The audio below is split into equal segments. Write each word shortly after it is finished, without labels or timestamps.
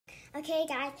Okay,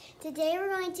 guys, today we're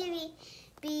going to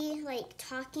be like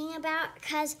talking about,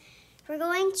 because we're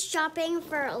going shopping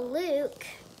for Luke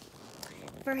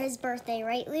for his birthday,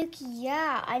 right, Luke?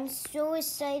 Yeah, I'm so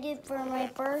excited for my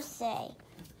birthday.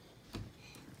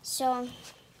 So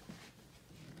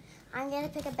I'm gonna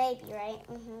pick a baby, right?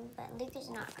 But Luke is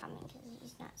not coming because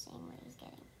he's not saying what he's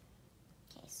getting.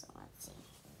 Okay, so let's see.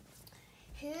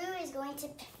 Who is going to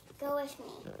go with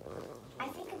me? I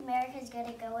think America's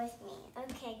gonna go with me.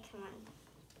 Okay, come on.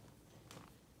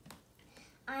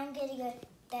 I'm gonna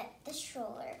get the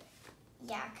stroller.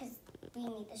 Yeah, because we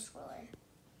need the stroller.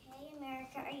 Hey,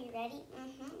 America, are you ready?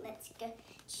 Let's get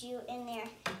you in there.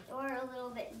 You're a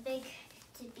little bit big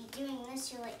to be doing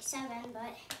this. You're like 7,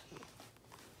 but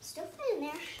still fit in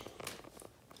there.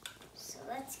 So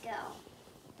let's go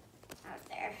out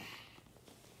there.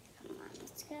 Come on,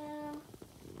 let's go.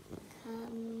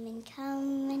 Come and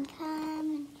come and come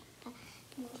and come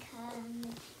and come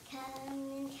and come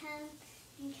and come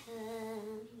and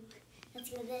come. Let's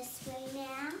go this way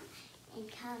now. And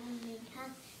come and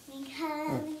come and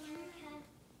come and come.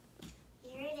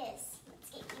 Here it is. Let's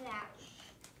get you out.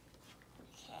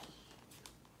 Okay.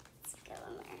 Let's go,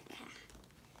 America.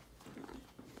 Come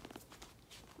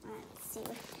on. Let's see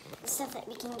what the stuff that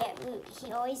we can get Luke.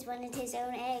 He always wanted his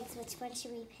own eggs. Which one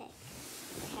should we pick?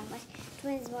 Okay, which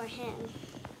one is more him?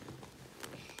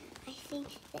 I think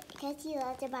that because he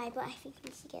loves the Bible, I think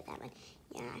we should get that one.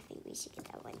 Yeah, I think we should get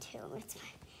that one too. Let's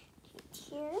find it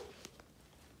here.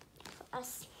 For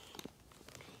us,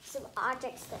 some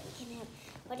objects that we can have.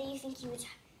 What do you think you would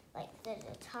like? The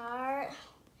guitar,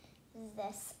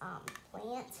 this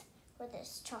plant, or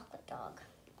this chocolate dog?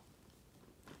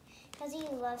 Because he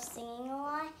loves singing a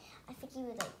lot, I think he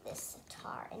would like this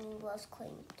guitar, and he loves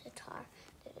playing the guitar.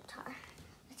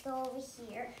 Let's go over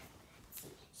here. Let's see.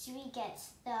 Should we get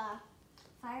the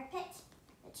fire pit,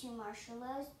 the 2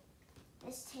 marshmallows,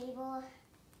 this table,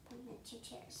 and the 2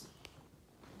 chairs?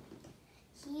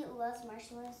 He loves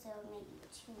marshmallows, so maybe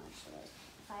 2 marshmallows.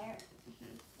 Fire.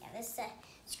 Yeah, this set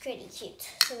is pretty cute.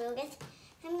 So we'll get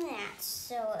him that.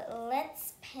 So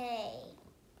let's pay.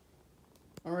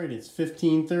 All right, it's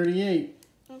 $15.38.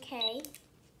 Okay.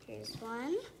 Here's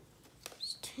 1,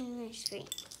 there's 2, there's 3.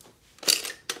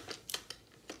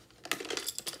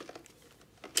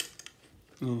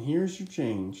 And here's your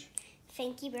change.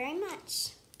 Thank you very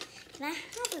much. Can I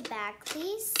have a bag,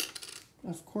 please?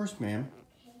 Of course, ma'am.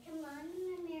 Okay, come on,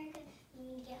 America. We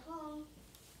need to get home.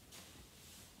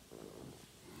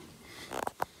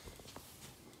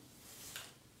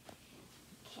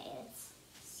 Okay, let's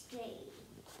straight.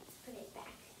 Let's put it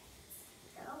back.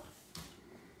 Let's go.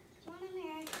 Come on,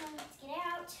 America. Let's get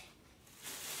out.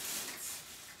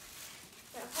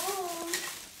 Go home.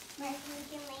 America, we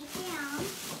can lay down.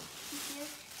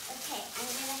 Okay, I'm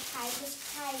gonna hide this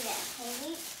private,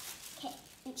 okay? Okay,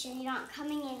 make sure you're not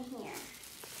coming in here.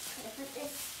 I'm gonna put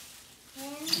this in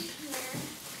here.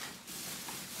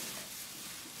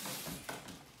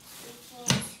 We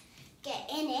can't get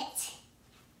in it.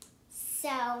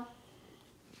 So,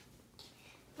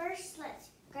 first let's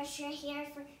brush your hair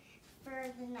for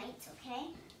the night, okay?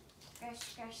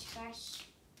 Brush, brush, brush.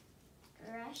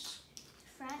 Brush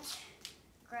front,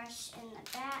 brush in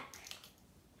the back.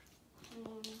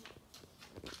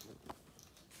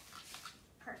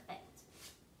 Perfect.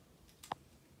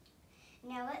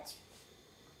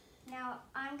 Now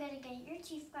I'm gonna get your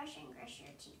toothbrush and brush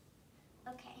your teeth.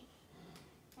 Okay.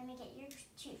 Let me get your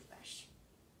toothbrush.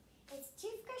 It's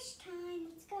toothbrush time.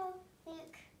 Let's go,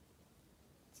 Luke.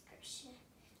 Let's brush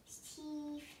his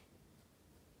teeth.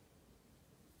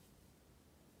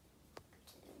 Go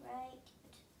to the right, go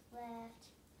to the left.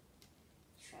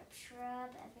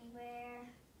 Shrub everywhere.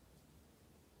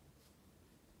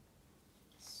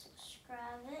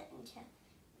 Scrub it until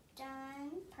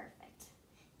done. Perfect.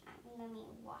 Now let me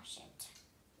wash it.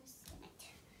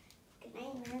 Good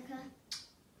night, America.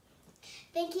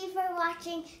 Thank you for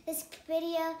watching this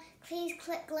video. Please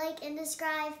click like and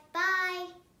subscribe. Bye.